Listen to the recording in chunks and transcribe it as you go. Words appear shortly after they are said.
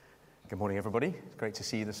Good morning, everybody. It's great to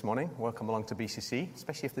see you this morning. Welcome along to BCC,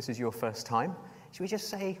 especially if this is your first time. Should we just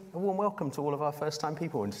say a warm welcome to all of our first-time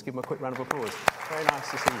people and just give them a quick round of applause? Very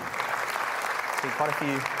nice to see you. See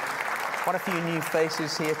quite a few new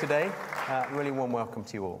faces here today. Really warm welcome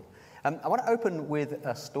to you all. I want to open with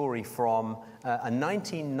a story from a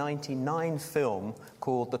 1999 film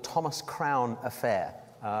called The Thomas Crown Affair.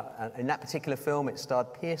 In that particular film, it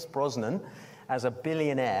starred Pierce Brosnan as a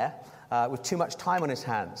billionaire with too much time on his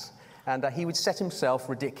hands. And he would set himself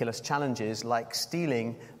ridiculous challenges like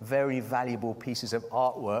stealing very valuable pieces of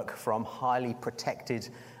artwork from highly protected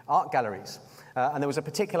art galleries. And there was a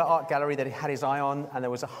particular art gallery that he had his eye on, and there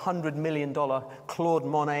was a $100 million Claude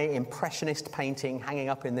Monet Impressionist painting hanging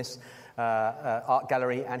up in this art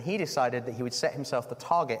gallery, and he decided that he would set himself the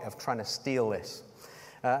target of trying to steal this.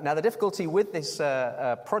 Now, the difficulty with this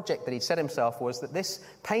project that he set himself was that this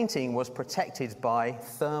painting was protected by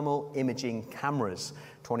thermal imaging cameras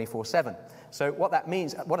 24/7. So what that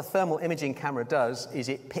means, what a thermal imaging camera does is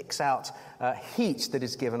it picks out heat that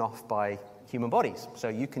is given off by human bodies. So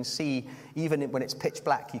you can see, even when it's pitch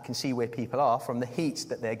black, you can see where people are from the heat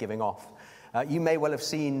that they're giving off. You may well have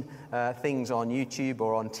seen things on YouTube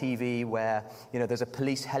or on TV where, there's a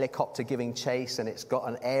police helicopter giving chase and it's got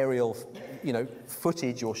an aerial,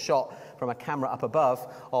 footage or shot from a camera up above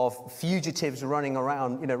of fugitives running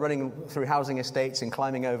around, running through housing estates and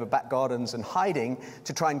climbing over back gardens and hiding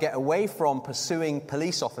to try and get away from pursuing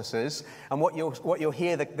police officers. And what you'll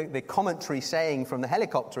hear the commentary saying from the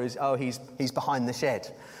helicopter is, oh, he's behind the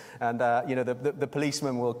shed. And, the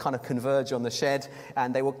policemen will kind of converge on the shed,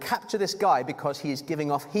 and they will capture this guy because he is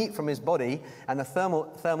giving off heat from his body, and the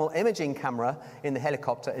thermal imaging camera in the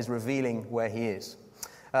helicopter is revealing where he is.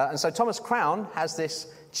 And so Thomas Crown has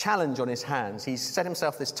this challenge on his hands. He's set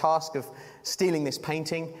himself this task of stealing this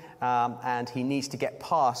painting, and he needs to get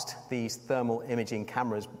past these thermal imaging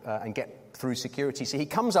cameras and get through security. So he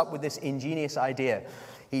comes up with this ingenious idea.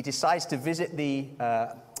 He decides to visit the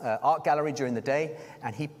art gallery during the day,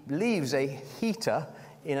 and he leaves a heater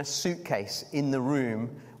in a suitcase in the room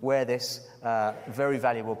where this very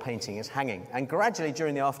valuable painting is hanging. And gradually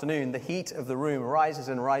during the afternoon, the heat of the room rises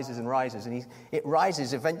and rises and rises, and it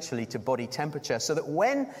rises eventually to body temperature, so that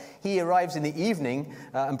when he arrives in the evening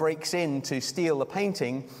and breaks in to steal the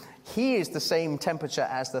painting, he is the same temperature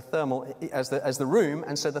as the room,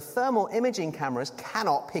 and so the thermal imaging cameras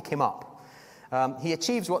cannot pick him up. He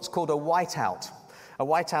achieves what's called a whiteout. A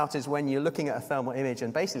whiteout is when you're looking at a thermal image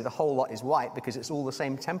and basically the whole lot is white because it's all the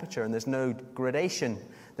same temperature and there's no gradation.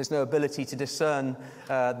 There's no ability to discern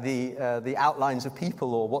the outlines of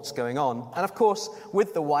people or what's going on. And of course,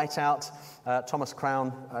 with the whiteout, Thomas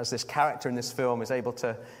Crown, as this character in this film, is able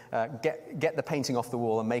to get the painting off the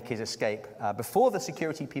wall and make his escape before the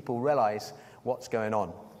security people realize what's going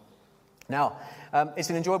on. Now, it's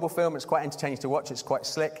an enjoyable film. It's quite entertaining to watch. It's quite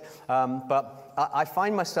slick. But I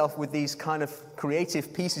find myself with these kind of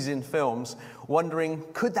creative pieces in films wondering,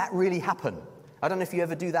 could that really happen? I don't know if you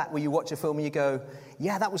ever do that where you watch a film and you go,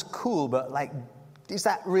 yeah, that was cool, but is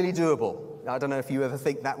that really doable? I don't know if you ever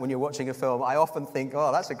think that when you're watching a film. I often think,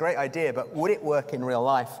 oh, that's a great idea, but would it work in real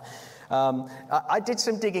life? I did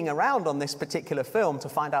some digging around on this particular film to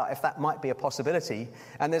find out if that might be a possibility.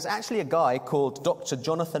 And there's actually a guy called Dr.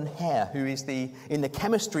 Jonathan Hare, who is in the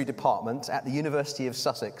chemistry department at the University of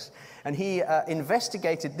Sussex. And he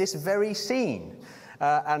investigated this very scene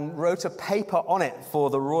and wrote a paper on it for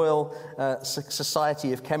the Royal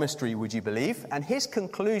Society of Chemistry, would you believe? And his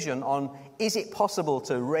conclusion on, is it possible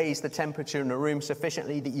to raise the temperature in a room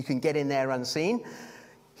sufficiently that you can get in there unseen?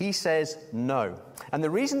 He says no. And the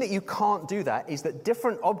reason that you can't do that is that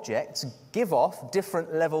different objects give off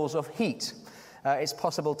different levels of heat. It's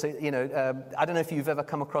possible to, I don't know if you've ever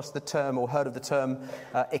come across the term or heard of the term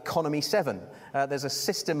Economy 7. There's a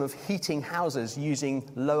system of heating houses using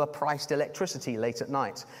lower-priced electricity late at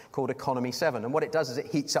night called Economy 7. And what it does is it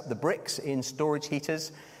heats up the bricks in storage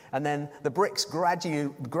heaters, and then the bricks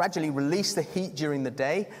gradually release the heat during the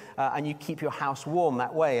day, and you keep your house warm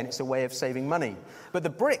that way, and it's a way of saving money. But the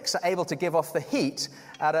bricks are able to give off the heat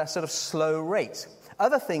at a sort of slow rate.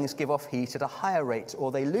 Other things give off heat at a higher rate,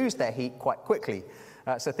 or they lose their heat quite quickly.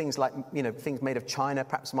 So things like, things made of china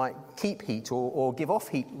perhaps might keep heat or give off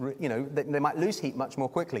heat, they might lose heat much more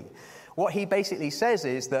quickly. What he basically says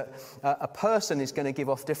is that a person is going to give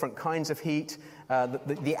off different kinds of heat,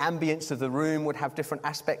 the ambience of the room would have different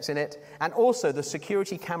aspects in it, and also the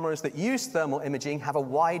security cameras that use thermal imaging have a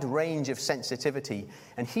wide range of sensitivity,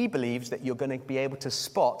 and he believes that you're going to be able to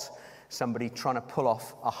spot somebody trying to pull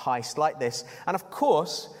off a heist like this. And of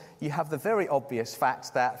course, you have the very obvious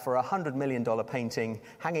fact that for a $100 million painting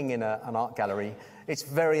hanging in an art gallery, it's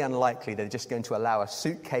very unlikely they're just going to allow a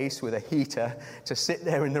suitcase with a heater to sit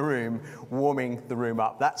there in the room, warming the room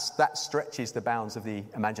up. That stretches the bounds of the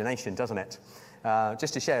imagination, doesn't it?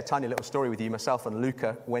 Just to share a tiny little story with you, myself and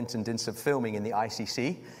Luca went and did some filming in the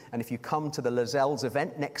ICC. And if you come to the Lozells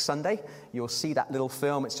event next Sunday, you'll see that little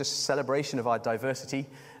film. It's just a celebration of our diversity.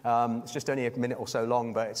 It's just only a minute or so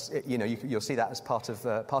long, but you'll see that as part of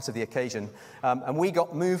the occasion. And we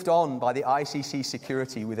got moved on by the ICC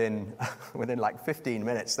security within like 15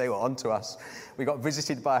 minutes. They were on to us. We got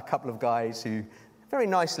visited by a couple of guys who very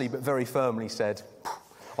nicely but very firmly said,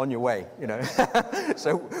 on your way,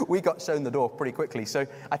 So we got shown the door pretty quickly. So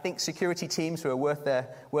I think security teams who are worth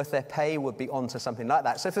their pay would be onto something like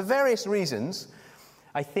that. So for various reasons,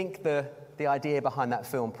 I think the idea behind that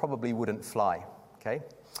film probably wouldn't fly. Okay,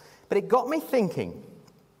 but it got me thinking.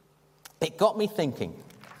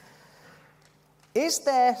 Is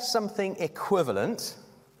there something equivalent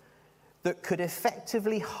that could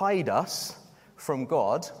effectively hide us from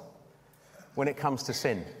God when it comes to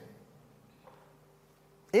sin?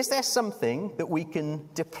 Is there something that we can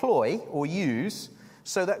deploy or use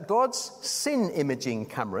so that God's sin imaging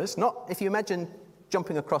cameras, not if you imagine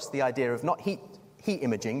jumping across the idea of not heat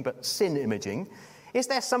imaging, but sin imaging, is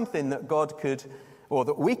there something that God could, or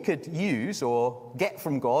that we could use or get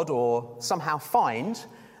from God or somehow find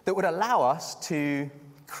that would allow us to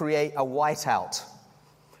create a whiteout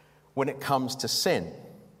when it comes to sin?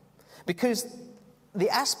 Because the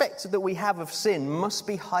aspects that we have of sin must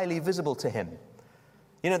be highly visible to him.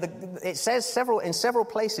 It says in several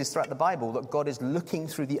places throughout the Bible that God is looking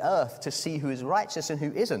through the earth to see who is righteous and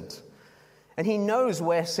who isn't. And he knows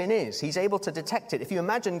where sin is. He's able to detect it. If you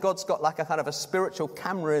imagine God's got like a kind of a spiritual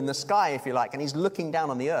camera in the sky, if you like, and he's looking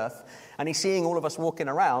down on the earth and he's seeing all of us walking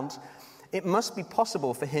around, it must be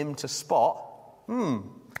possible for him to spot,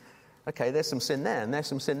 okay, there's some sin there and there's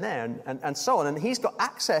some sin there and so on. And he's got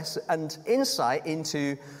access and insight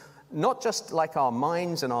into not just like our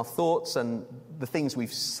minds and our thoughts and the things we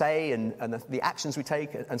say and the actions we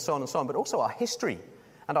take and so on, but also our history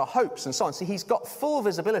and our hopes and so on. So he's got full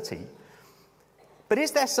visibility. But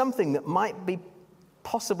is there something that might be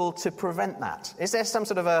possible to prevent that? Is there some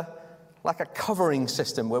sort of a covering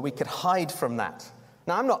system where we could hide from that?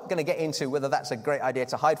 Now, I'm not going to get into whether that's a great idea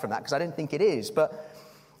to hide from that, because I don't think it is, but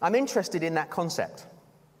I'm interested in that concept.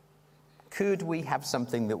 Could we have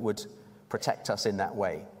something that would protect us in that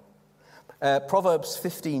way? Proverbs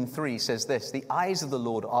 15:3 says this: "The eyes of the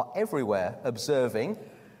Lord are everywhere, observing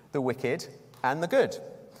the wicked and the good."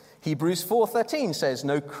 Hebrews 4:13 says,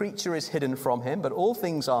 "No creature is hidden from him, but all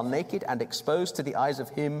things are naked and exposed to the eyes of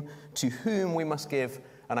him to whom we must give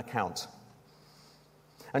an account."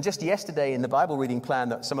 And just yesterday in the Bible reading plan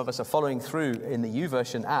that some of us are following through in the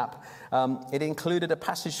YouVersion app, it included a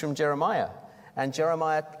passage from Jeremiah. And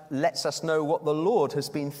Jeremiah lets us know what the Lord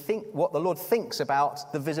what the Lord thinks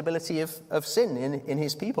about the visibility of sin in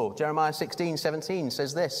his people. Jeremiah 16:17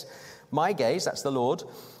 says this: "My gaze," that's the Lord,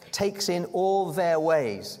 "takes in all their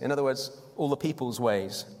ways." In other words, all the people's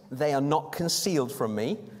ways. "They are not concealed from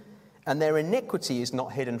me, and their iniquity is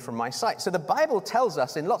not hidden from my sight." So the Bible tells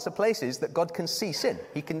us in lots of places that God can see sin.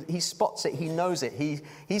 He spots it. He knows it.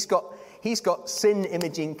 He's got sin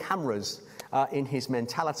imaging cameras in his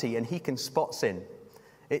mentality, and he can spot sin.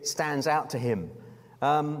 It stands out to him.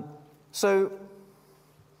 So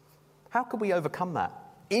how could we overcome that?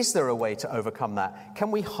 Is there a way to overcome that?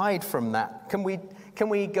 Can we hide from that? Can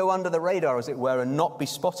we go under the radar, as it were, and not be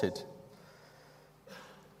spotted?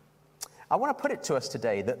 I want to put it to us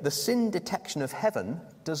today that the sin detection of heaven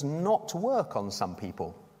does not work on some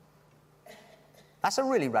people. That's a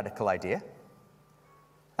really radical idea.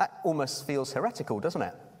 That almost feels heretical, doesn't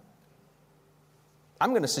it?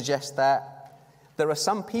 I'm going to suggest that there are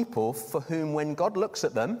some people for whom, when God looks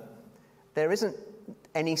at them, there isn't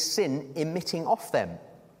any sin emitting off them.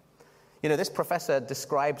 This professor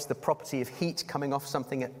describes the property of heat coming off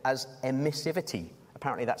something as emissivity.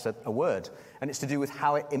 Apparently that's a word, and it's to do with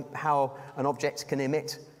how an object can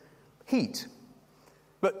emit heat.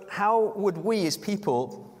 But how would we as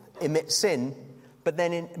people emit sin, but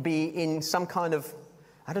then be in some kind of,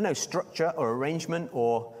 structure or arrangement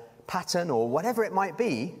or pattern or whatever it might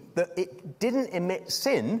be, that it didn't emit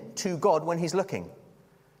sin to God when he's looking?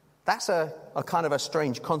 That's a kind of a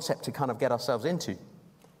strange concept to kind of get ourselves into.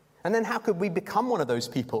 And then how could we become one of those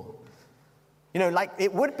people?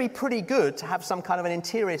 It would be pretty good to have some kind of an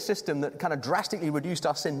interior system that kind of drastically reduced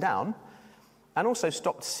our sin down and also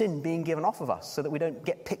stopped sin being given off of us so that we don't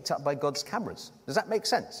get picked up by God's cameras. Does that make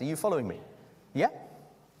sense? Are you following me? Yeah?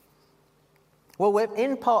 Well, we're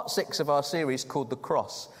in part 6 of our series called The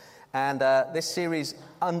Cross. And this series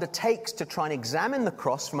undertakes to try and examine the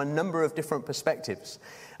cross from a number of different perspectives.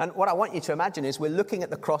 And what I want you to imagine is we're looking at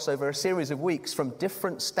the cross over a series of weeks from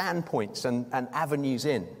different standpoints and avenues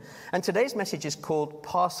in. And today's message is called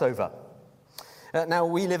Passover. Now,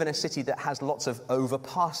 we live in a city that has lots of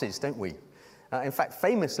overpasses, don't we? In fact,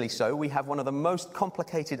 famously so, we have one of the most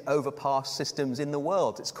complicated overpass systems in the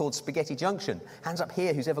world. It's called Spaghetti Junction. Hands up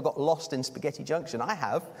here who's ever got lost in Spaghetti Junction. I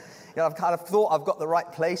have. I've kind of thought I've got the right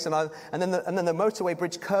place, and then the motorway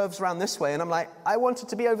bridge curves around this way, and I'm like, I wanted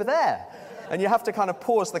to be over there. And you have to kind of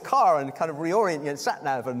pause the car and kind of reorient your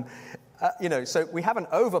sat-nav. And, so we have an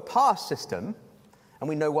overpass system, and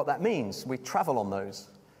we know what that means. We travel on those.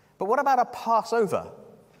 But what about a Passover?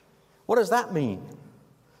 What does that mean?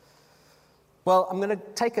 Well, I'm going to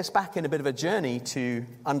take us back in a bit of a journey to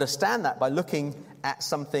understand that by looking at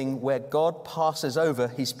something where God passes over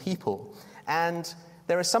his people. And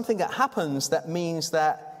there is something that happens that means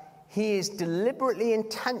that he is deliberately,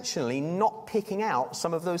 intentionally not picking out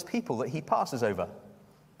some of those people that he passes over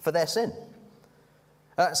for their sin.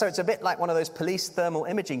 So it's a bit like one of those police thermal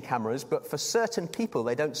imaging cameras, but for certain people,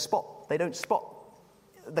 the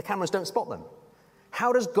cameras don't spot them.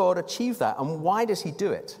 How does God achieve that, and why does he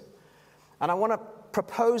do it? And I want to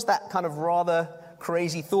propose that kind of rather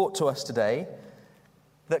crazy thought to us today,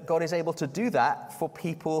 that God is able to do that for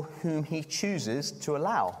people whom he chooses to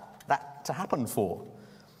allow that to happen for.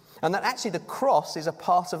 And that actually the cross is a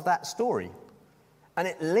part of that story. And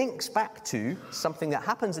it links back to something that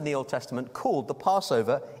happens in the Old Testament called the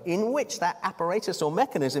Passover, in which that apparatus or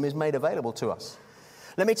mechanism is made available to us.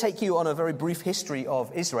 Let me take you on a very brief history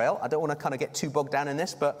of Israel. I don't want to kind of get too bogged down in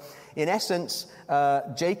this, but in essence,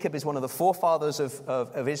 Jacob is one of the forefathers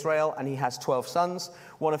of Israel, and he has 12 sons.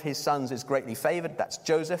 One of his sons is greatly favored. That's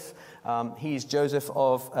Joseph. He is Joseph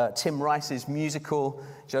of Tim Rice's musical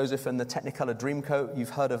Joseph and the Technicolor Dreamcoat. You've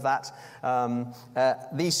heard of that.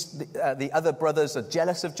 The other brothers are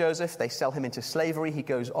jealous of Joseph. They sell him into slavery. He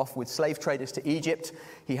goes off with slave traders to Egypt.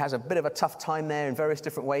 He has a bit of a tough time there in various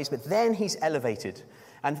different ways, but then he's elevated.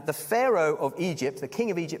 And the Pharaoh of Egypt, the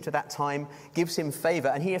king of Egypt at that time, gives him favor,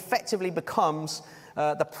 and he effectively becomes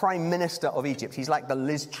the prime minister of Egypt. He's like the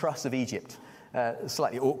Liz Truss of Egypt.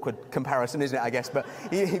 Slightly awkward comparison, isn't it, I guess? But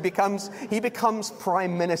he becomes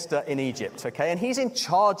prime minister in Egypt, okay? And he's in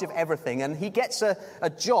charge of everything, and he gets a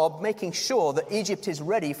job making sure that Egypt is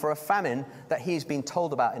ready for a famine that he's been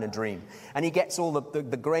told about in a dream. And he gets all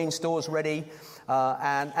the grain stores ready.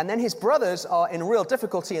 And then his brothers are in real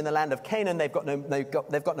difficulty in the land of Canaan. They've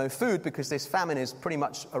got no food because this famine is pretty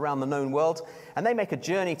much around the known world. And they make a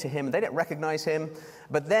journey to him. They don't recognize him,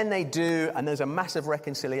 but then they do, and there's a massive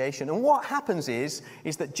reconciliation. And what happens is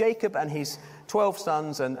that Jacob and his 12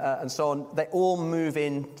 sons and so on, they all move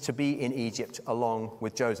in to be in Egypt along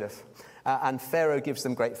with Joseph. And Pharaoh gives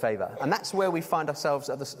them great favor. And that's where we find ourselves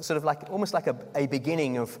at the sort of like almost like a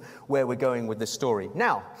beginning of where we're going with this story.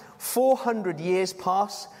 Now, 400 years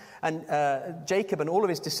pass, and Jacob and all of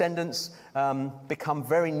his descendants become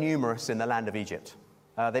very numerous in the land of Egypt.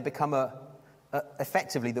 They become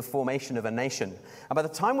effectively the formation of a nation. And by the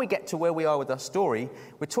time we get to where we are with our story,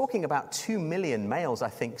 we're talking about 2 million males, I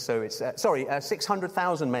think. So it's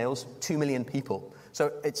 600,000 males, 2 million people.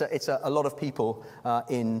 So it's a lot of people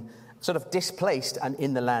in sort of displaced and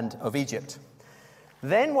in the land of Egypt.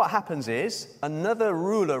 Then what happens is another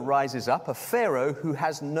ruler rises up, a Pharaoh who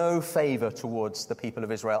has no favor towards the people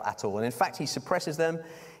of Israel at all. And in fact, he suppresses them.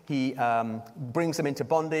 He brings them into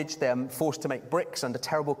bondage. They're forced to make bricks under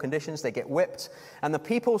terrible conditions. They get whipped. And the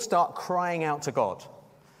people start crying out to God.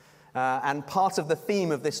 And part of the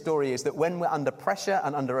theme of this story is that when we're under pressure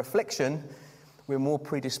and under affliction, we're more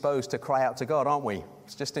predisposed to cry out to God, aren't we?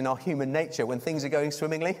 It's just in our human nature. When things are going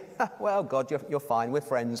swimmingly, well, God, you're fine. We're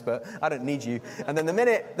friends, but I don't need you. And then the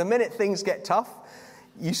minute things get tough,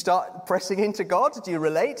 you start pressing into God. Do you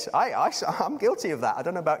relate? I'm guilty of that. I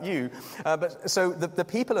don't know about you. But so the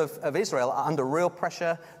people of Israel are under real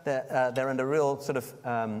pressure. They're under real sort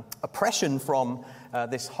of oppression from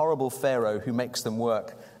this horrible Pharaoh who makes them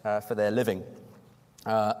work for their living.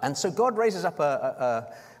 And so God raises up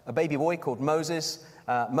a baby boy called Moses.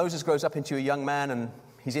 Moses grows up into a young man, and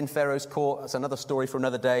he's in Pharaoh's court. That's another story for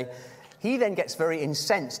another day. He then gets very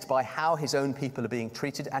incensed by how his own people are being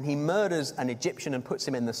treated, and he murders an Egyptian and puts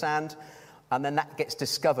him in the sand, and then that gets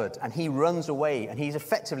discovered, and he runs away, and he's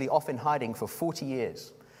effectively off in hiding for 40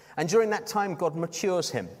 years. And during that time, God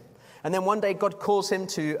matures him. And then one day, God calls him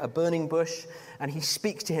to a burning bush, and he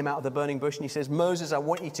speaks to him out of the burning bush, and he says, Moses, I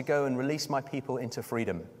want you to go and release my people into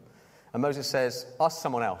freedom. And Moses says, ask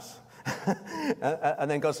someone else. And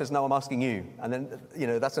then God says, no, I'm asking you. And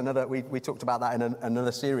then, that's another, we talked about that in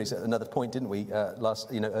another series at another point, didn't we,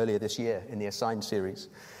 earlier this year in the Assigned series.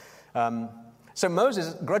 So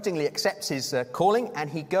Moses grudgingly accepts his calling, and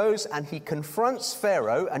he goes and he confronts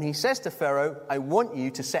Pharaoh, and he says to Pharaoh, I want you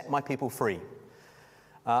to set my people free.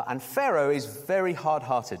 And Pharaoh is very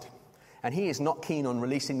hard-hearted, and he is not keen on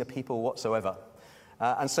releasing the people whatsoever.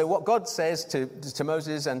 And so what God says to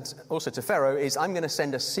Moses and also to Pharaoh is, I'm going to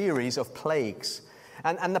send a series of plagues.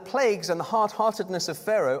 And the plagues and the hard-heartedness of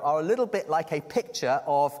Pharaoh are a little bit like a picture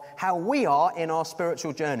of how we are in our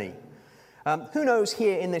spiritual journey. Who knows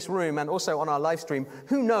here in this room and also on our live stream,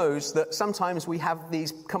 who knows that sometimes we have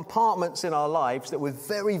these compartments in our lives that we're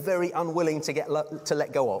very, very unwilling to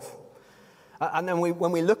let go of? And then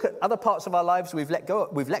when we look at other parts of our lives, we've let go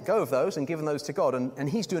of those and given those to God, and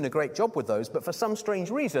he's doing a great job with those. But for some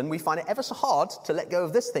strange reason, we find it ever so hard to let go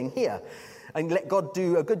of this thing here and let God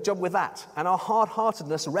do a good job with that. And our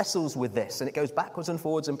hard-heartedness wrestles with this, and it goes backwards and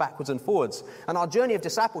forwards and backwards and forwards. And our journey of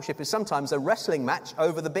discipleship is sometimes a wrestling match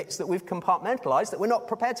over the bits that we've compartmentalized that we're not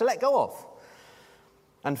prepared to let go of.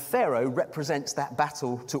 And Pharaoh represents that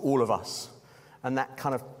battle to all of us. And that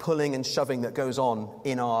kind of pulling and shoving that goes on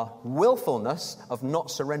in our willfulness of not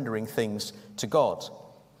surrendering things to God.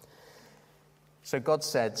 So God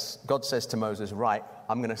says to Moses, right,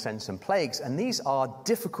 I'm going to send some plagues. And these are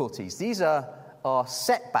difficulties. These are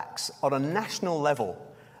setbacks on a national level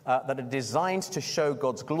that are designed to show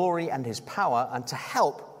God's glory and his power and to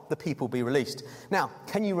help the people be released. Now,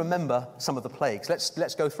 can you remember some of the plagues?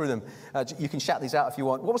 Let's go through them. You can shout these out if you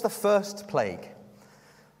want. What was the first plague?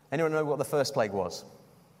 Anyone know what the first plague was?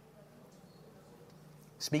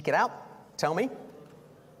 Speak it out. Tell me.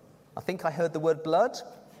 I think I heard the word blood.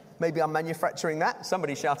 Maybe I'm manufacturing that.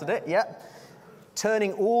 Somebody shouted it. Yeah.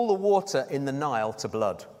 Turning all the water in the Nile to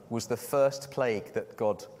blood was the first plague that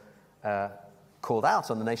God called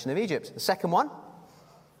out on the nation of Egypt. The second one?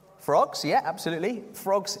 Frogs. Yeah, absolutely.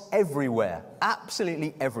 Frogs everywhere.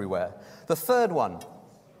 Absolutely everywhere. The third one?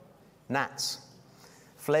 Gnats.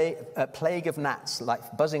 Plague of gnats,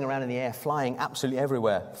 like buzzing around in the air, flying absolutely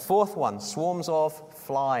everywhere. Fourth one, swarms of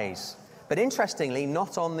flies. But interestingly,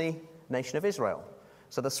 not on the nation of Israel.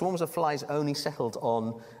 So the swarms of flies only settled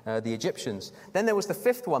on the Egyptians. Then there was the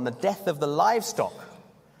fifth one, the death of the livestock.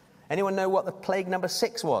 Anyone know what the plague number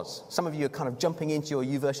 6 was? Some of you are kind of jumping into your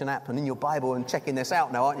YouVersion app and in your Bible and checking this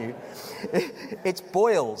out now, aren't you? It's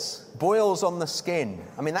boils. Boils on the skin.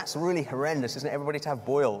 I mean, that's really horrendous, isn't it? Everybody to have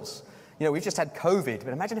boils. We've just had COVID,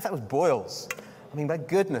 but imagine if that was boils. I mean, my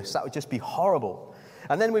goodness, that would just be horrible.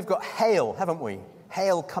 And then we've got hail, haven't we?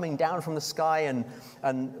 Hail coming down from the sky and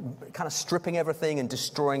kind of stripping everything and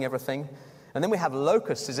destroying everything. And then we have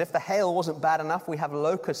locusts. As if the hail wasn't bad enough, we have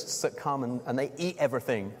locusts that come and they eat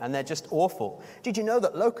everything, and they're just awful. Did you know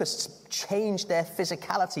that locusts change their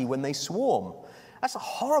physicality when they swarm? That's a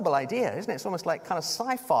horrible idea, isn't it? It's almost like kind of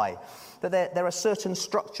sci-fi, that they're a certain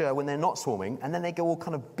structure when they're not swarming, and then they go all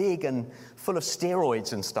kind of big and full of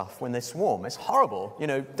steroids and stuff when they swarm. It's horrible.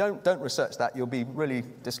 Don't research that. You'll be really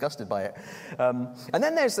disgusted by it. And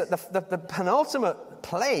then there's the penultimate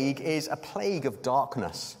plague is a plague of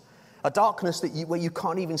darkness, a darkness where you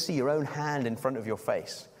can't even see your own hand in front of your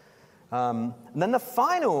face. And then the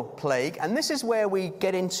final plague, and this is where we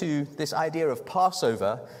get into this idea of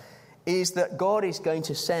Passover, is that God is going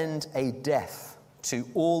to send a death to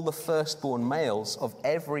all the firstborn males of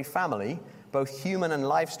every family, both human and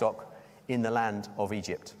livestock, in the land of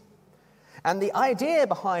Egypt. And the idea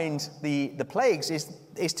behind the plagues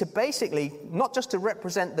is to basically, not just to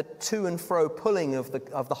represent the to and fro pulling of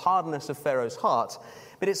the hardness of Pharaoh's heart,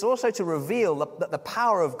 but it's also to reveal that the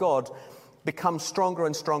power of God becomes stronger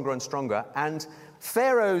and stronger and stronger. And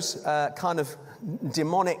Pharaoh's kind of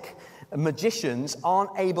demonic magicians aren't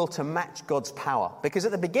able to match God's power, because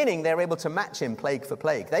at the beginning they're able to match him plague for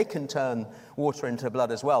plague. They can turn water into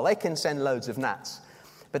blood as well. They can send loads of gnats.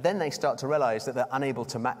 But then they start to realize that they're unable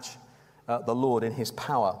to match the Lord in his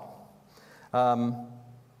power.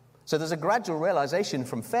 So there's a gradual realization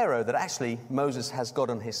from Pharaoh that actually Moses has God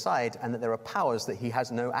on his side and that there are powers that he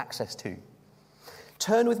has no access to.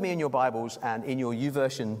 Turn with me in your Bibles and in your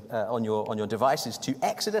YouVersion on your devices to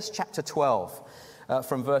Exodus chapter 12.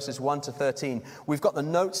 From verses 1 to 13. We've got the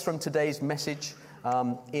notes from today's message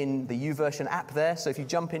in the YouVersion app there. So if you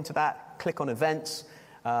jump into that, click on events,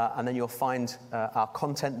 and then you'll find our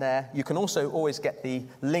content there. You can also always get the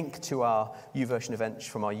link to our YouVersion events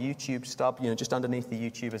from our YouTube stub, just underneath the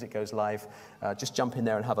YouTube as it goes live. Just jump in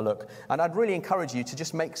there and have a look. And I'd really encourage you to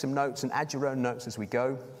just make some notes and add your own notes as we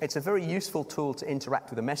go. It's a very useful tool to interact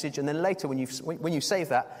with the message. And then later, when you save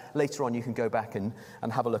that, later on you can go back and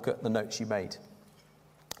have a look at the notes you made.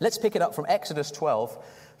 Let's pick it up from Exodus 12,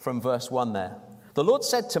 from verse 1 there. The Lord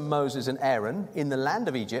said to Moses and Aaron in the land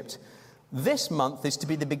of Egypt, "This month is to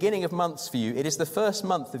be the beginning of months for you. It is the first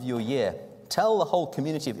month of your year. Tell the whole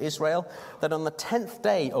community of Israel that on the 10th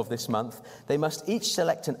day of this month, they must each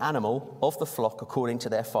select an animal of the flock according to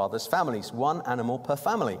their fathers' families, one animal per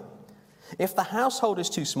family. If the household is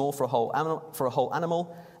too small for a whole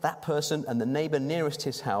animal, that person and the neighbor nearest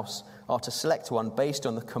his house are to select one based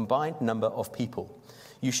on the combined number of people.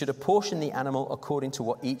 You should apportion the animal according to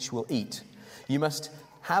what each will eat. You must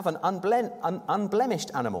have an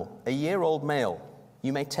unblemished animal, a year-old male.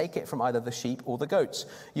 You may take it from either the sheep or the goats.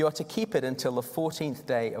 You are to keep it until the 14th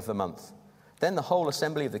day of the month. Then the whole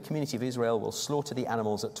assembly of the community of Israel will slaughter the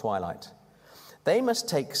animals at twilight. They must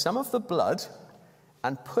take some of the blood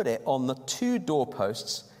and put it on the 2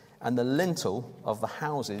 doorposts and the lintel of the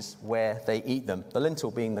houses where they eat them. The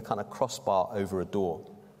lintel being the kind of crossbar over a door.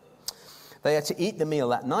 They are to eat the meal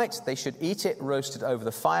that night. They should eat it roasted over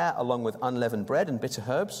the fire along with unleavened bread and bitter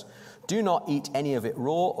herbs. Do not eat any of it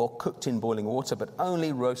raw or cooked in boiling water, but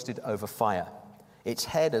only roasted over fire, its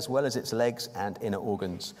head as well as its legs and inner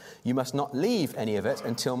organs. You must not leave any of it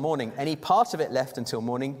until morning. Any part of it left until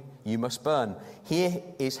morning, you must burn. Here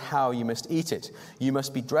is how you must eat it. You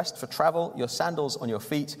must be dressed for travel, your sandals on your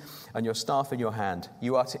feet and your staff in your hand.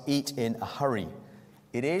 You are to eat in a hurry.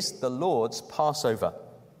 It is the Lord's Passover.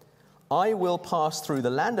 I will pass through the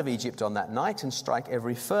land of Egypt on that night and strike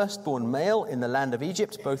every firstborn male in the land of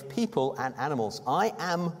Egypt, both people and animals. I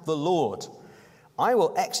am the Lord. I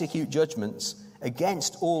will execute judgments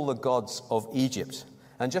against all the gods of Egypt.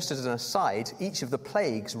 And just as an aside, each of the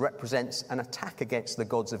plagues represents an attack against the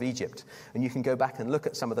gods of Egypt. And you can go back and look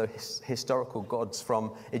at some of those historical gods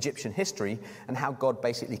from Egyptian history and how God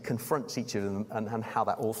basically confronts each of them and how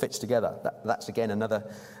that all fits together. That's again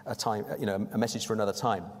a message for another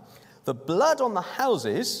time. The blood on the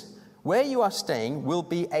houses where you are staying will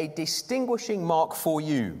be a distinguishing mark for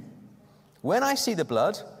you. When I see the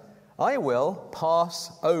blood, I will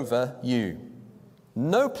pass over you.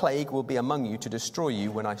 No plague will be among you to destroy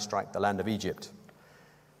you when I strike the land of Egypt.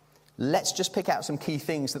 Let's just pick out some key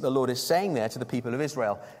things that the Lord is saying there to the people of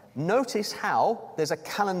Israel. Notice how there's a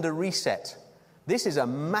calendar reset. This is a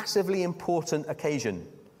massively important occasion.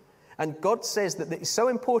 And God says that it's so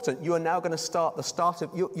important, you are now going to start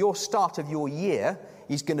your start of your year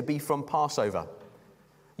is going to be from Passover.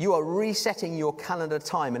 You are resetting your calendar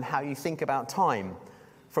time and how you think about time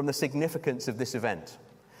from the significance of this event.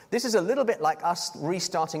 This is a little bit like us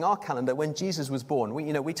restarting our calendar when Jesus was born.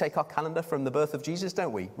 We take our calendar from the birth of Jesus,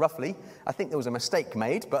 don't we? Roughly. I think there was a mistake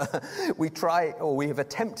made, but we have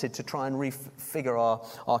attempted to try and refigure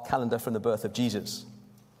our calendar from the birth of Jesus.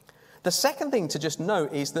 The second thing to just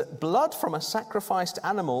note is that blood from a sacrificed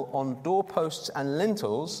animal on doorposts and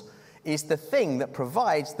lintels is the thing that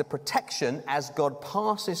provides the protection as God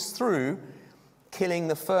passes through killing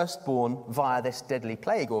the firstborn via this deadly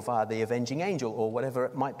plague or via the avenging angel or whatever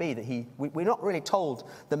it might be. We're not really told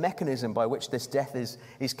the mechanism by which this death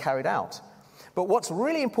is carried out. But what's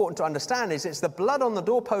really important to understand is it's the blood on the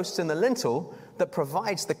doorposts and the lintel that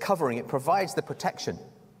provides the covering, it provides the protection.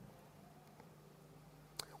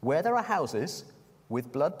 Where there are houses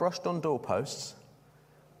with blood brushed on doorposts,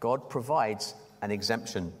 God provides an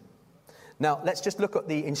exemption. Now, let's just look at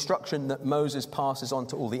the instruction that Moses passes on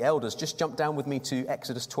to all the elders. Just jump down with me to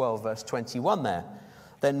Exodus 12, verse 21 there.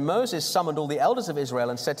 Then Moses summoned all the elders of Israel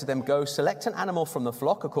and said to them, "Go, select an animal from the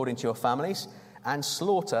flock according to your families and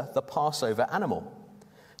slaughter the Passover animal.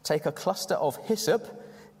 Take a cluster of hyssop,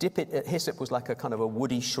 dip it, hyssop was like a kind of a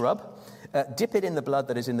woody shrub, dip it in the blood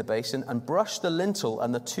that is in the basin and brush the lintel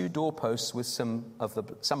and the 2 doorposts with some of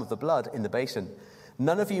the blood in the basin.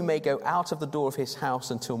 None of you may go out of the door of his house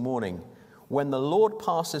until morning. When the Lord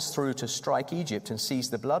passes through to strike Egypt and sees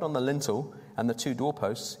the blood on the lintel and the 2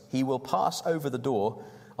 doorposts, he will pass over the door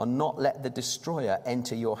and not let the destroyer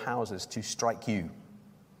enter your houses to strike you."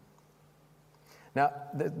 Now,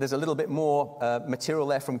 there's a little bit more material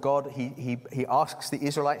there from God. He asks the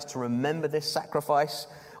Israelites to remember this sacrifice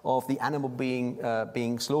of the animal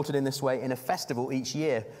being slaughtered in this way in a festival each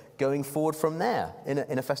year, going forward from there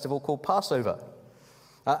in a festival called Passover.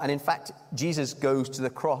 And in fact, Jesus goes to the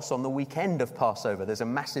cross on the weekend of Passover. There's a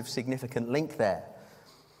massive significant link there.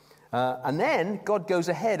 And then God goes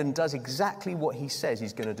ahead and does exactly what he says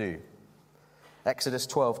he's going to do. Exodus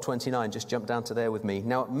 12:29, just jump down to there with me.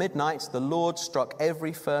 Now at midnight, the Lord struck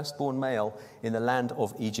every firstborn male in the land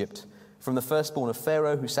of Egypt, from the firstborn of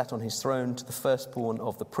Pharaoh who sat on his throne to the firstborn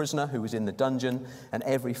of the prisoner who was in the dungeon, and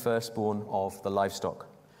every firstborn of the livestock.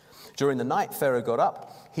 During the night, Pharaoh got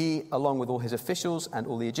up, he along with all his officials and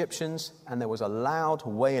all the Egyptians, and there was a loud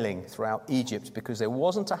wailing throughout Egypt because there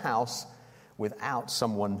wasn't a house without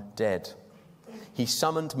someone dead. He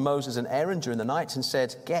summoned Moses and Aaron during the night and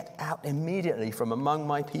said, "Get out immediately from among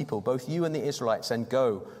my people, both you and the Israelites, and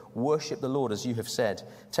go, worship the Lord as you have said.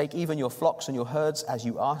 Take even your flocks and your herds as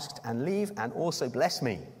you asked, and leave and also bless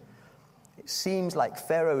me." It seems like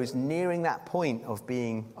Pharaoh is nearing that point of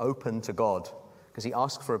being open to God because he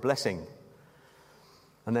asks for a blessing.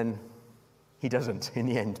 And then he doesn't in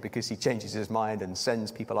the end because he changes his mind and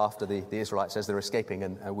sends people after the Israelites as they're escaping,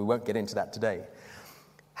 and we won't get into that today.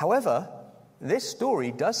 However, this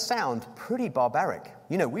story does sound pretty barbaric.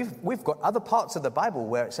 You know, we've got other parts of the Bible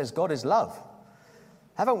where it says God is love,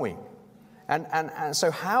 haven't we? And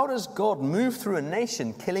so how does God move through a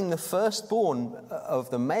nation killing the firstborn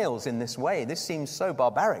of the males in this way? This seems so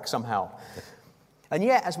barbaric somehow. And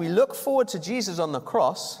yet, as we look forward to Jesus on the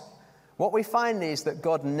cross, what we find is that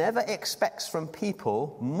God never expects from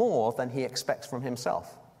people more than he expects from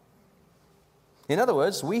himself. In other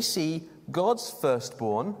words, we see God's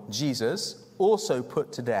firstborn, Jesus, also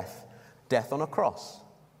put to death on a cross.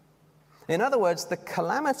 In other words, the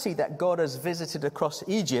calamity that God has visited across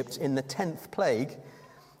Egypt in the 10th plague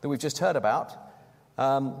that we've just heard about,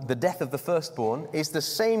 the death of the firstborn, is the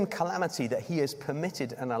same calamity that he has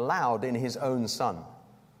permitted and allowed in his own son.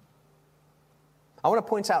 I want to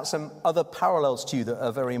point out some other parallels to you that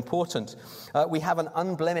are very important. We have an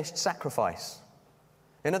unblemished sacrifice.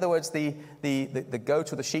 In other words, the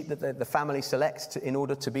goat or the sheep that the family selects in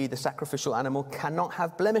order to be the sacrificial animal cannot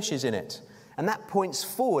have blemishes in it. And that points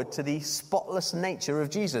forward to the spotless nature of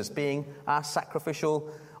Jesus being our sacrificial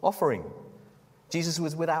offering. Jesus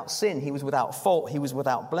was without sin. He was without fault. He was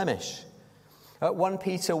without blemish. 1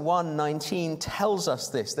 Peter 1:19 tells us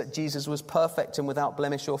this, that Jesus was perfect and without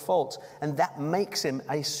blemish or fault, and that makes him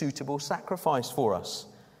a suitable sacrifice for us.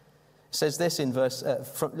 It says this in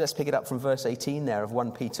let's pick it up from verse 18 there of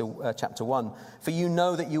 1 Peter chapter 1. "For you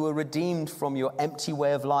know that you were redeemed from your empty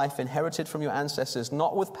way of life, inherited from your ancestors,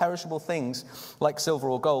 not with perishable things like silver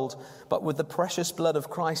or gold, but with the precious blood of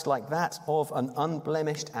Christ, like that of an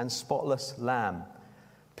unblemished and spotless lamb."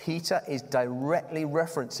 Peter is directly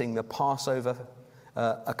referencing the Passover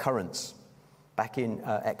occurrence back in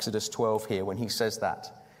Exodus 12 here when he says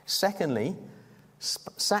that. Secondly,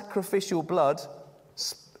 sacrificial blood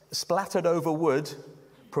splattered over wood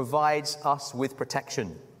provides us with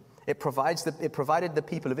protection. It provided the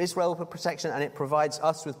people of Israel with protection, and it provides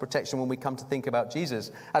us with protection when we come to think about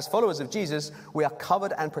Jesus. As followers of Jesus, we are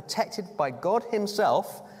covered and protected by God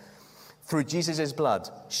himself through Jesus' blood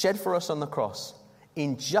shed for us on the cross,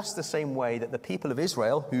 in just the same way that the people of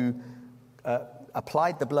Israel who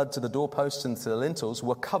applied the blood to the doorposts and to the lintels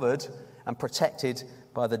were covered and protected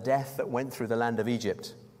by the death that went through the land of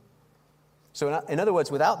Egypt. So in other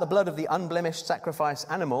words, without the blood of the unblemished sacrifice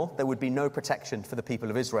animal, there would be no protection for the people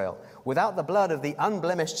of Israel. Without the blood of the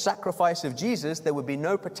unblemished sacrifice of Jesus, there would be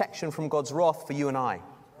no protection from God's wrath for you and I.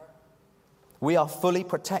 We are fully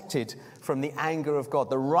protected from the anger of God,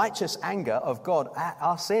 the righteous anger of God at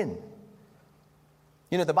our sin.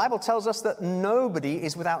 You know, the Bible tells us that nobody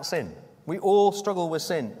is without sin. We all struggle with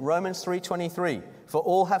sin. Romans 3:23, "For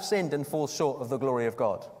all have sinned and fall short of the glory of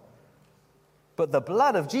God." But the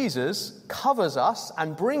blood of Jesus covers us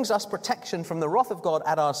and brings us protection from the wrath of God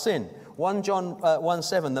at our sin. 1 John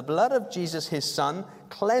 1:7, "The blood of Jesus, his son,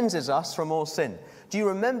 cleanses us from all sin." Do you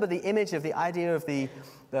remember the image of the idea of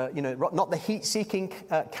not the heat-seeking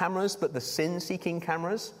cameras, but the sin-seeking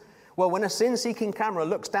cameras? Well, when a sin-seeking camera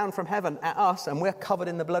looks down from heaven at us and we're covered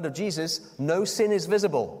in the blood of Jesus, no sin is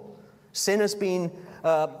visible. Sin has been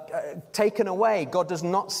taken away. God does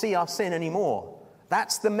not see our sin anymore.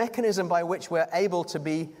 That's the mechanism by which we're able to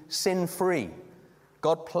be sin-free.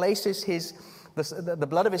 God places the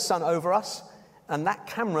blood of his son over us, and that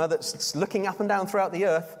camera that's looking up and down throughout the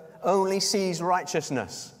earth only sees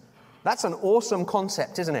righteousness. That's an awesome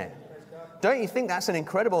concept, isn't it? Don't you think that's an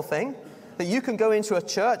incredible thing? That you can go into a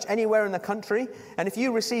church anywhere in the country, and if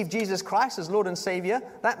you receive Jesus Christ as Lord and Savior,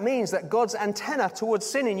 that means that God's antenna towards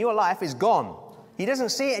sin in your life is gone. He doesn't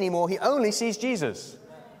see it anymore. He only sees Jesus.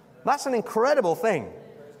 That's an incredible thing.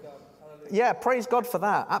 Yeah, praise God for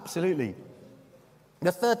that. Absolutely.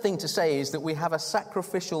 The third thing to say is that we have a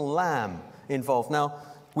sacrificial lamb involved. Now,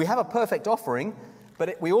 we have a perfect offering,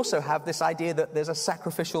 but we also have this idea that there's a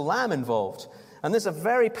sacrificial lamb involved. And there's a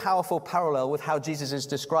very powerful parallel with how Jesus is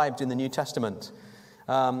described in the New Testament.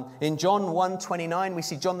 In John 1:29, we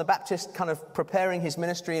see John the Baptist kind of preparing his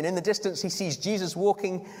ministry, and in the distance he sees Jesus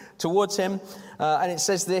walking towards him. And it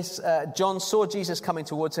says this, John saw Jesus coming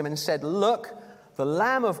towards him and said, "Look, the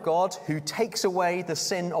Lamb of God who takes away the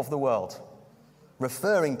sin of the world,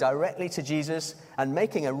 referring directly to Jesus and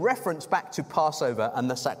making a reference back to Passover and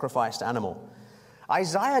the sacrificed animal.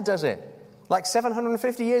 Isaiah does it. Like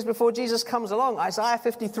 750 years before Jesus comes along, Isaiah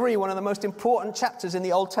 53, one of the most important chapters in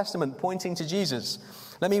the Old Testament, pointing to Jesus.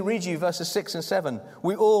 Let me read you verses 6 and 7.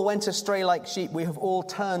 We all went astray like sheep. We have all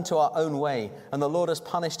turned to our own way, and the Lord has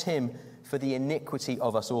punished him for the iniquity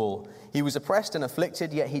of us all. He was oppressed and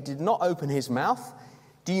afflicted, yet he did not open his mouth.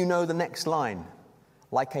 Do you know the next line?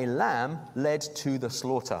 Like a lamb led to the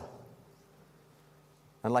slaughter,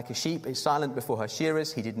 and like a sheep is silent before her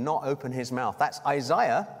shearers, he did not open his mouth. That's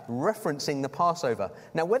Isaiah referencing the Passover.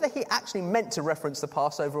 Now, whether he actually meant to reference the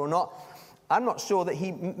Passover or not, I'm not sure that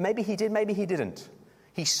maybe he did, maybe he didn't.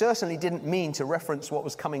 He certainly didn't mean to reference what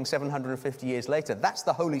was coming 750 years later. That's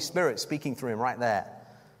the Holy Spirit speaking through him right there.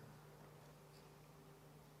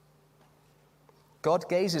 God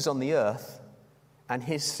gazes on the earth, and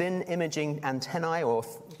his sin imaging antennae, or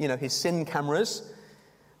his sin cameras,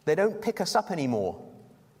 they don't pick us up anymore,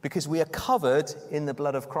 because we are covered in the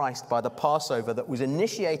blood of Christ by the Passover that was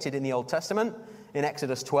initiated in the Old Testament in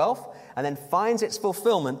Exodus 12 and then finds its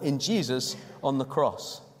fulfillment in Jesus on the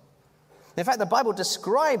cross. In fact, the Bible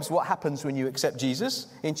describes what happens when you accept Jesus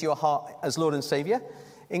into your heart as Lord and Savior.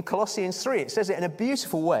 In Colossians 3, it says it in a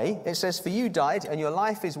beautiful way. It says, "For you died, and your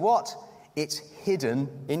life is what? It's hidden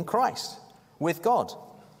in Christ with God."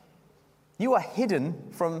 You are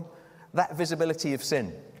hidden from that visibility of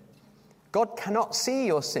sin. God cannot see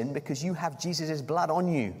your sin because you have Jesus' blood on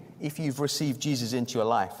you if you've received Jesus into your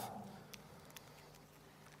life.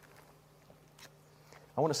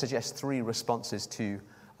 I want to suggest 3 responses to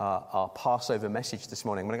our Passover message this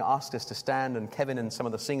morning. I'm going to ask us to stand, and Kevin and some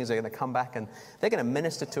of the singers are going to come back, and they're going to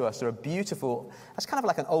minister to us. They're a beautiful, that's kind of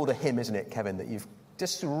like an older hymn, isn't it, Kevin, that you've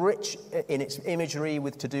just rich in its imagery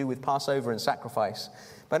to do with Passover and sacrifice.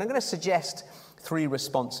 But I'm going to suggest 3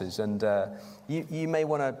 responses, and you may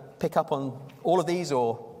want to pick up on all of these,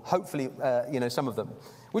 or hopefully, some of them.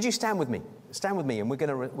 Would you stand with me? Stand with me, and we're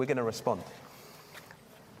going to respond.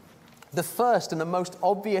 The first and the most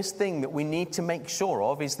obvious thing that we need to make sure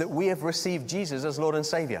of is that we have received Jesus as Lord and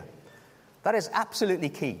Savior. That is absolutely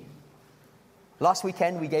key. Last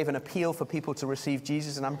weekend, we gave an appeal for people to receive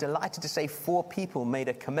Jesus, and I'm delighted to say 4 people made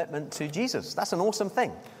a commitment to Jesus. That's an awesome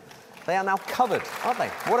thing. They are now covered, aren't they?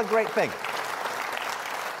 What a great thing.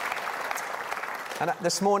 And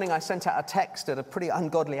this morning, I sent out a text at a pretty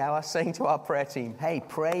ungodly hour saying to our prayer team, hey,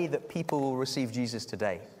 pray that people will receive Jesus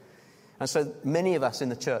today. And so many of us in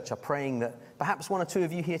the church are praying that perhaps 1 or 2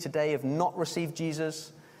 of you here today have not received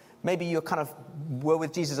Jesus. Maybe you were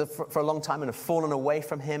with Jesus for a long time and have fallen away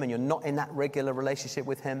from him, and you're not in that regular relationship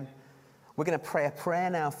with him. We're going to pray a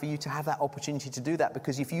prayer now for you to have that opportunity to do that,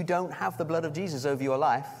 because if you don't have the blood of Jesus over your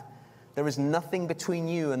life, there is nothing between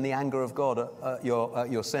you and the anger of God at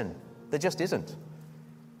your sin. There just isn't.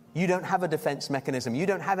 You don't have a defense mechanism. You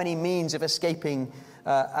don't have any means of escaping,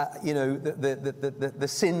 the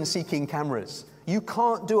sin-seeking cameras. You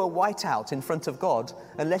can't do a whiteout in front of God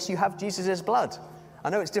unless you have Jesus' blood. I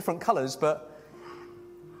know it's different colors, but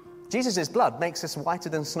Jesus' blood makes us whiter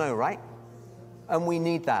than snow, right? And we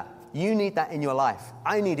need that. You need that in your life.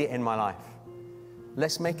 I need it in my life.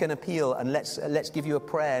 Let's make an appeal, and let's give you a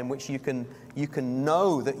prayer in which you can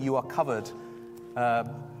know that you are covered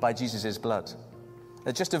by Jesus' blood.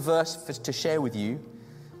 Just a verse to share with you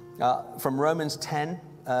from Romans 10,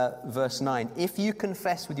 verse 9. If you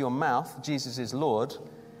confess with your mouth Jesus is Lord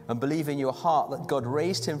and believe in your heart that God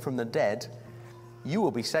raised him from the dead, you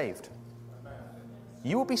will be saved.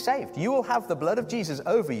 You will be saved. You will have the blood of Jesus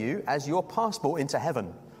over you as your passport into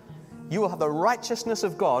heaven. You will have the righteousness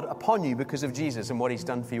of God upon you because of Jesus and what he's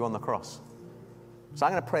done for you on the cross. So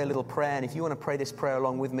I'm going to pray a little prayer, and if you want to pray this prayer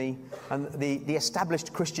along with me, and the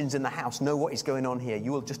established Christians in the house know what is going on here,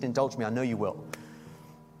 you will just indulge me. I know you will.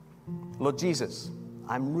 Lord Jesus,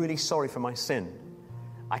 I'm really sorry for my sin.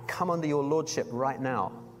 I come under your lordship right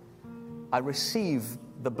now. I receive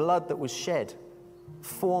the blood that was shed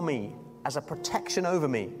for me as a protection over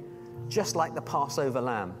me, just like the Passover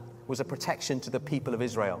lamb was a protection to the people of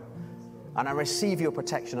Israel. And I receive your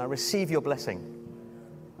protection. I receive your blessing.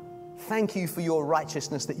 Thank you for your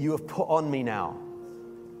righteousness that you have put on me now,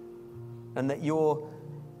 and that your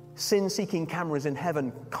sin-seeking cameras in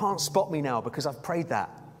heaven can't spot me now because I've prayed that,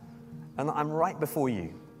 and I'm right before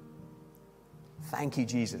you. Thank you,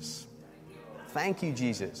 Jesus. Thank you,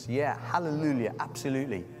 Jesus. Yeah, hallelujah,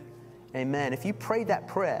 absolutely. Amen. If you prayed that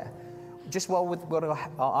prayer, just while we've got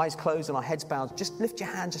our eyes closed and our heads bowed, just lift your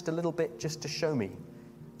hand just a little bit just to show me.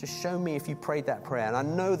 Just show me if you prayed that prayer. And I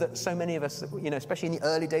know that so many of us, especially in the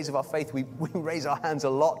early days of our faith, we raise our hands a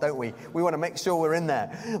lot, don't we? We want to make sure we're in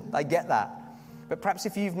there. I get that. But perhaps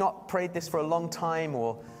if you've not prayed this for a long time,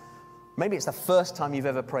 or maybe it's the first time you've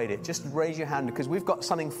ever prayed it, just raise your hand, because we've got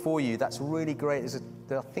something for you that's really great.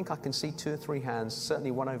 I think I can see 2 or 3 hands, certainly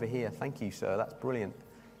one over here. Thank you, sir. That's brilliant.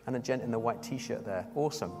 And a gent in the white T-shirt there.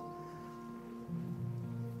 Awesome.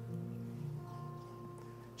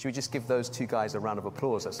 Should we just give those 2 guys a round of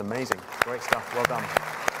applause? That's amazing. Great stuff. Well done.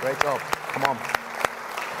 Great job. Come on.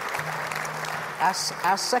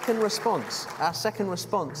 Our second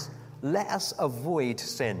response, let us avoid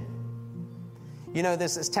sin.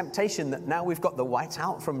 There's this temptation that now we've got the white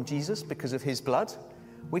out from Jesus because of his blood,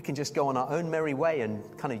 we can just go on our own merry way and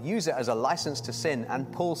kind of use it as a license to sin.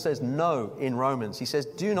 And Paul says no in Romans. He says,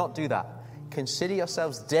 do not do that. Consider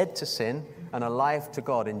yourselves dead to sin and alive to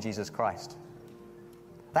God in Jesus Christ.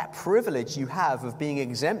 That privilege you have of being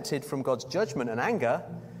exempted from God's judgment and anger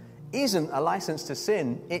isn't a license to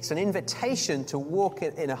sin. It's an invitation to walk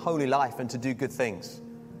in a holy life and to do good things.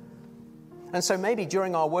 And so maybe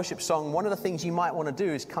during our worship song, one of the things you might want to do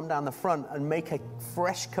is come down the front and make a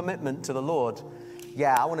fresh commitment to the Lord.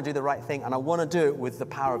 Yeah, I want to do the right thing, and I want to do it with the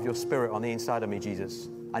power of your Spirit on the inside of me, Jesus.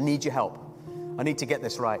 I need your help. I need to get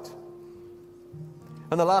this right.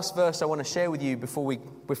 And the last verse I want to share with you before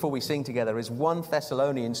we sing together is 1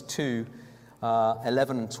 Thessalonians 2,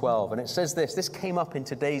 11 and 12. And it says this. This came up in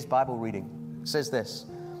today's Bible reading. It says this.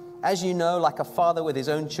 As you know, like a father with his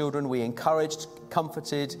own children, we encouraged,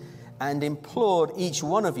 comforted, and implored each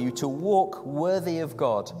one of you to walk worthy of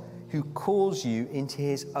God, who calls you into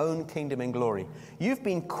his own kingdom and glory. You've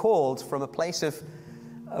been called from a place of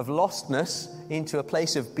lostness into a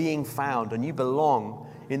place of being found, and you belong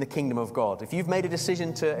in the kingdom of God. If you've made a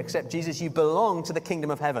decision to accept Jesus, you belong to the kingdom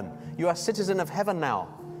of heaven. You are a citizen of heaven now.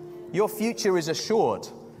 Your future is assured.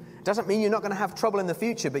 It doesn't mean you're not going to have trouble in the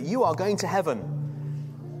future, but you are going to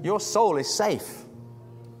heaven. Your soul is safe.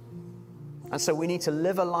 And so we need to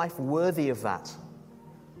live a life worthy of that.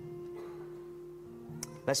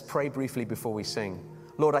 Let's pray briefly before we sing.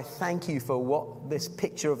 Lord, I thank you for what this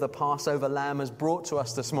picture of the Passover lamb has brought to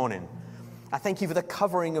us this morning. I thank you for the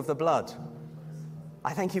covering of the blood.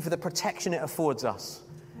 I thank you for the protection it affords us.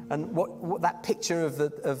 And what that picture of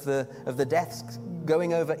the deaths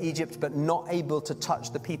going over Egypt but not able to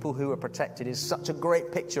touch the people who are protected is such a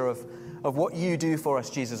great picture of what you do for us,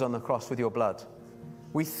 Jesus, on the cross with your blood.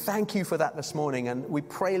 We thank you for that this morning, and we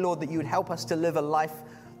pray, Lord, that you would help us to live a life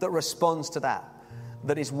that responds to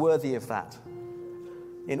that is worthy of that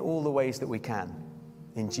in all the ways that we can.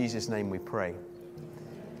 In Jesus' name we pray.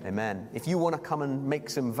 Amen. If you want to come and make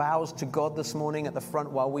some vows to God this morning at the front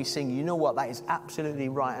while we sing, you know what? That is absolutely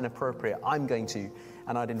right and appropriate. I'm going to,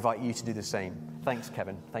 and I'd invite you to do the same. Thanks,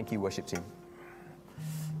 Kevin. Thank you, worship team.